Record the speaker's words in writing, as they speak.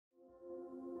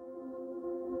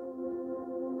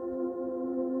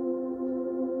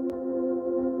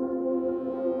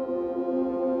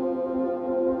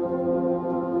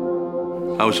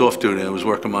I was off duty. I was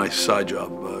working my side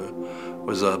job.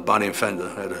 Was a body and fender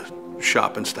at a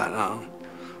shop in Staten Island.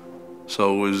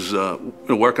 So I was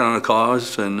working on the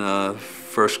cars, and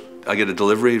first I get a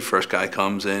delivery. First guy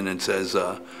comes in and says,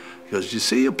 he goes, "You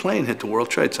see a plane hit the World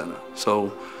Trade Center?"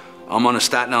 So I'm on the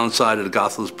Staten Island side of the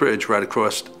Goethals Bridge, right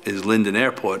across is Linden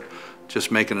Airport, just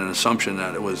making an assumption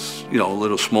that it was, a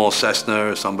little small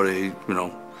Cessna or somebody,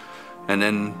 And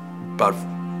then about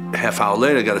a half hour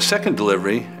later, I got a second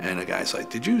delivery, and the guy's like,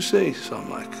 "Did you see?" So I'm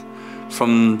like,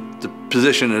 from the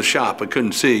position of the shop, I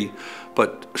couldn't see,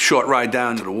 but a short ride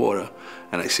down to the water,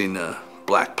 and I seen the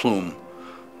black plume.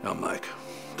 And I'm like,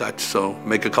 that's so,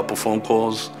 make a couple phone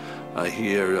calls. I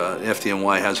hear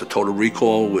FDNY has a total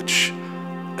recall, which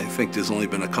I think there's only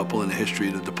been a couple in the history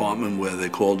of the department where they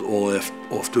called all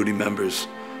off-duty members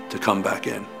to come back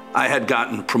in. I had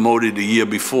gotten promoted a year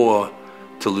before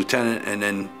to lieutenant and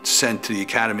then sent to the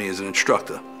academy as an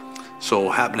instructor. So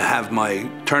I happened to have my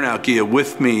turnout gear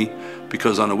with me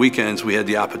because on the weekends we had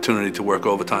the opportunity to work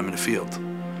overtime in the field.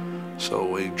 So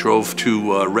we drove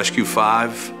to Rescue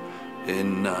 5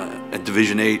 at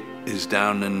Division 8 is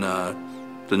down in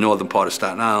the northern part of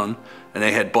Staten Island, and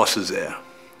they had buses there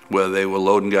where they were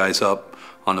loading guys up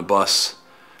on the bus.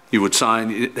 You would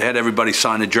sign, they had everybody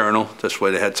sign a journal. This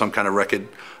way they had some kind of record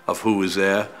of who was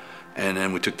there. And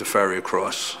then we took the ferry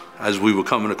across. As we were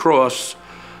coming across,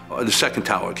 the second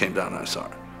tower came down, I saw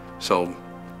it. So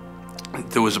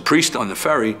there was a priest on the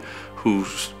ferry who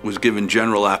was giving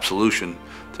general absolution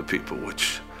to people,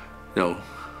 which,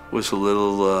 was a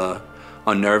little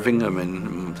unnerving. I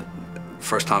mean,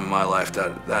 first time in my life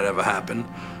that ever happened.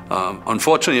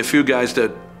 Unfortunately, a few guys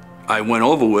that I went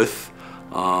over with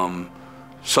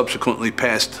subsequently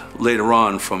passed later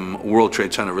on from World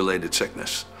Trade Center related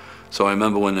sickness. So I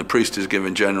remember when the priest is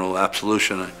giving general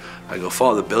absolution, I go,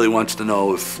 "Father, Billy wants to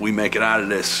know if we make it out of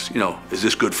this, is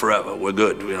this good forever? We're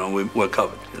good, we're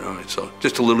covered." So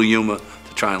just a little humor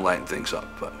to try and lighten things up.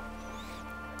 But.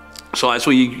 So as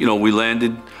we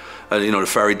landed, the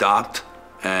ferry docked,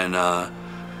 and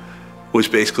was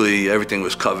basically everything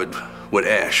was covered with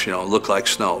ash. It looked like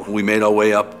snow. We made our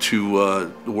way up to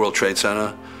the World Trade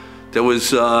Center. There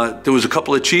was a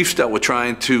couple of chiefs that were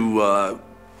trying to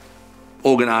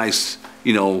organize,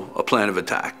 a plan of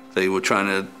attack. They were trying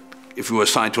to, if you were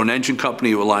assigned to an engine company,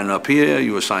 you were lining up here.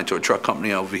 You were assigned to a truck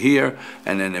company over here,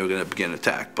 and then they were going to begin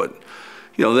attack. But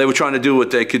they were trying to do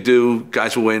what they could do.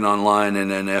 Guys were waiting online,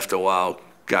 and then after a while,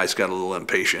 guys got a little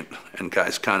impatient, and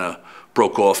guys kind of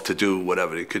broke off to do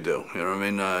whatever they could do. You know what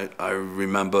I mean? I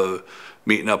remember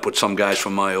meeting up with some guys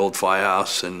from my old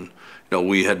firehouse, and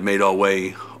we had made our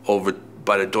way over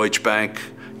by the Deutsche Bank.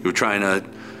 You were trying to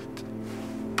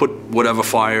put whatever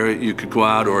fire you could go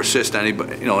out or assist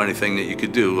anybody, anything that you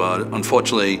could do.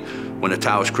 Unfortunately, when the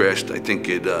towers crashed, I think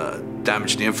it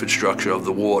damaged the infrastructure of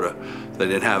the water. They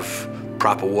didn't have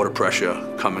proper water pressure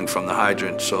coming from the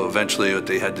hydrant. So eventually what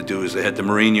they had to do is they had the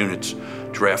marine units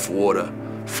draft water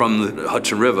from the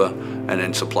Hudson River and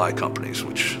then supply companies,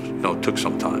 which took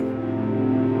some time.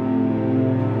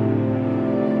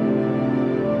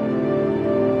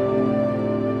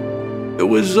 It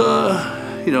was,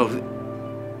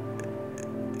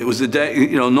 it was the day,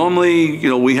 normally,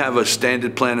 we have a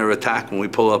standard plan of attack when we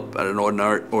pull up at an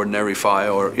ordinary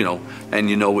fire or,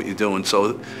 and what you're doing.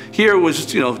 So here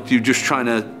was, you're just trying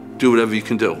to do whatever you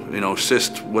can do,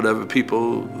 assist whatever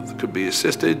people could be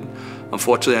assisted.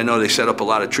 Unfortunately, I know they set up a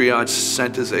lot of triage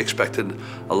centers. They expected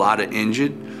a lot of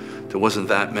injured. There wasn't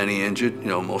that many injured.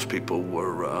 Most people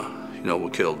were, were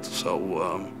killed.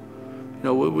 So, it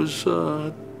was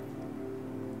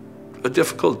a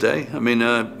difficult day. I mean,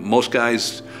 most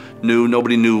guys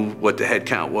nobody knew what the head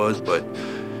count was, but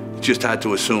you just had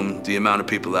to assume the amount of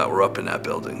people that were up in that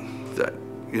building that,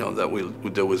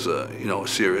 there was a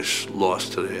serious loss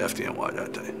to the FDNY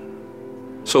that day.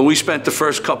 So we spent the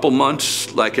first couple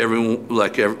months, like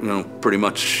pretty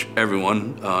much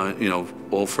everyone,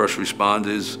 all first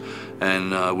responders,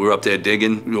 and we were up there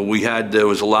digging. There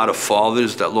was a lot of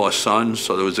fathers that lost sons,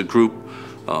 so there was a group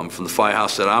from the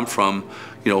firehouse that I'm from.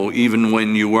 Even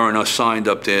when you weren't assigned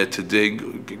up there to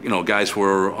dig, guys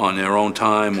were on their own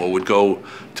time or would go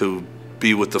to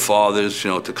be with the fathers,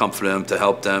 to comfort them, to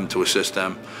help them, to assist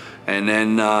them. And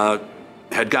then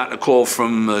had gotten a call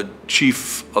from the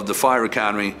chief of the fire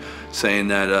academy saying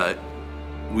that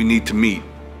we need to meet.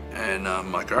 And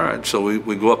I'm like, all right. So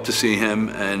we go up to see him,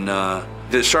 and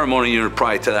the ceremonial unit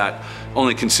prior to that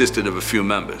only consisted of a few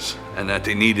members, and that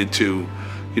they needed to,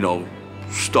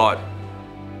 start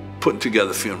putting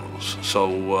together funerals.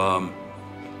 So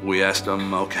we asked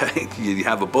them, okay, you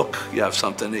have a book? You have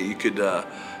something that you could, and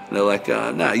they're like,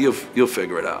 nah, you'll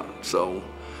figure it out. So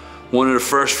One of the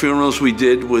first funerals we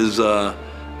did was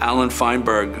Alan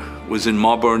Feinberg was in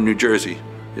Marlboro, New Jersey.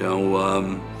 You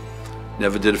know,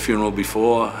 never did a funeral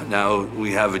before. Now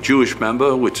we have a Jewish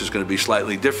member, which is going to be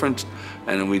slightly different,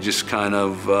 and we just kind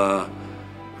of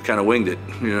winged it.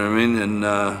 You know what I mean? And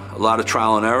a lot of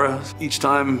trial and error. Each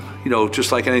time, you know,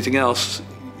 just like anything else,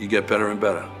 you get better and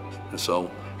better. And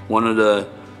so one of the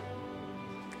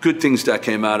good things that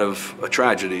came out of a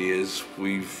tragedy is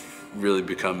we've really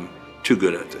become too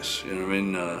good at this, you know what I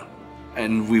mean?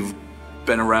 And we've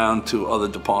been around to other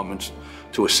departments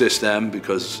to assist them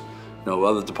because, you know,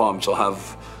 other departments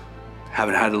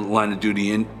haven't had a line of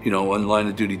duty line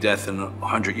of duty death in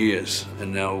 100 years.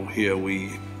 And now here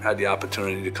we had the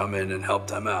opportunity to come in and help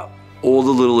them out. All the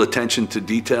little attention to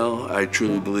detail, I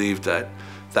truly believe that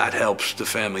helps the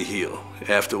family heal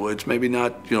afterwards. Maybe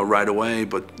not, you know, right away,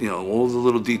 but, you know, all the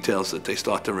little details that they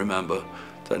start to remember,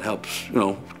 that helps, you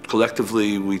know,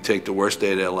 collectively we take the worst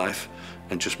day of their life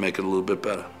and just make it a little bit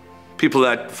better. People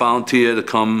that volunteer to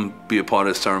come be a part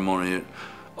of the ceremony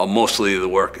are mostly the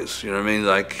workers, you know what I mean?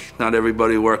 Like, not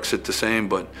everybody works it the same,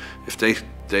 but if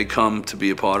they come to be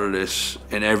a part of this,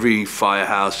 in every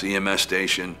firehouse, EMS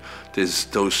station, there's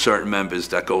those certain members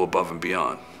that go above and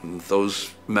beyond. And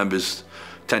those members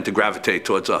tend to gravitate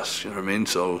towards us, you know what I mean?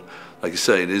 So, like I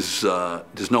say, there's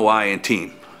no I in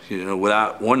team. You know,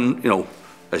 without one, you know,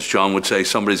 as John would say,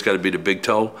 somebody's got to be the big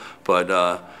toe, but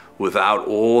without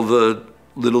all the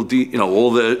little,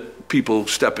 all the people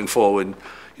stepping forward,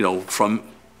 you know, from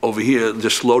over here,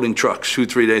 just loading trucks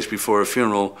 2-3 days before a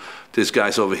funeral, there's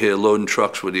guys over here loading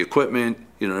trucks with the equipment,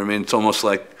 you know what I mean? It's almost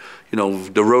like, you know,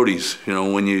 the roadies, you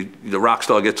know, when the rock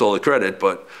star gets all the credit,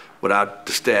 but without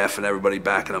the staff and everybody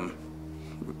backing them,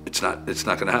 it's not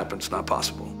going to happen, it's not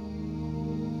possible.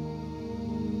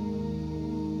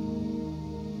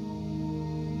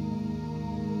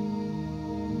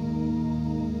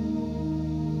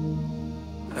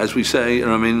 As we say, you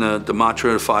know what I mean, the mantra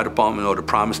of the fire department, or the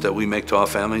promise that we make to our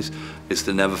families, is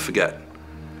to never forget.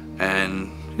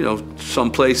 And, you know, some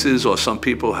places or some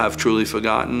people have truly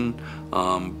forgotten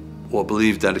or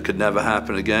believe that it could never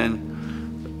happen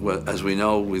again. Well, as we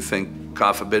know, we think,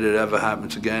 God forbid it ever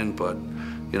happens again, but,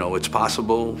 you know, it's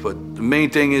possible. But the main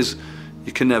thing is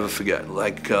you can never forget.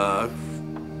 Like,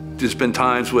 there's been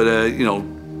times where, you know,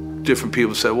 different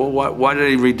people say, well, why do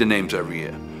they read the names every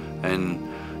year? And,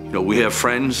 you know, we have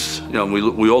friends, you know,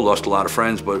 we all lost a lot of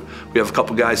friends, but we have a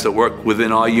couple guys that work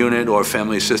within our unit or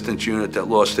family assistance unit that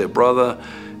lost their brother,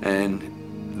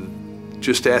 and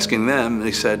just asking them,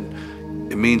 they said,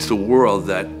 it means the world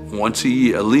that once a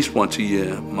year, at least once a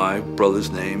year, my brother's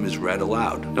name is read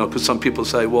aloud. You know, because some people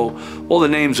say, well, all the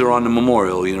names are on the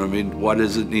memorial, you know what I mean? Why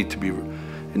does it need to be,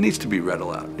 it needs to be read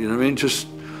aloud, you know what I mean? Just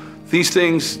these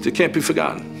things, they can't be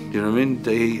forgotten. You know what I mean?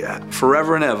 They,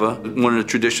 forever and ever, one of the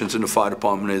traditions in the fire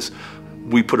department is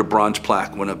we put a bronze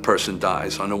plaque when a person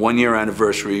dies. On the 1-year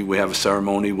anniversary, we have a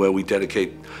ceremony where we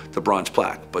dedicate the bronze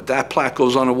plaque. But that plaque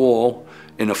goes on a wall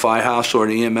in a firehouse or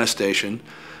an EMS station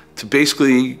to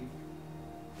basically,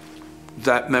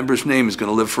 that member's name is going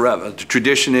to live forever. The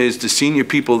tradition is the senior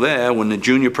people there, when the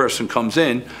junior person comes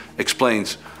in,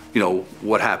 explains, you know,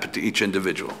 what happened to each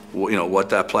individual, you know, what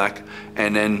that plaque,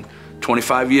 and then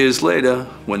 25 years later,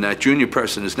 when that junior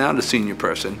person is now the senior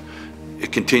person,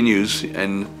 it continues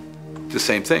and the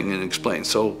same thing and explains.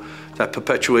 So that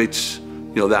perpetuates,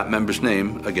 you know, that member's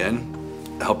name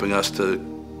again, helping us to,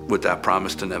 with that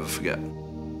promise to never forget.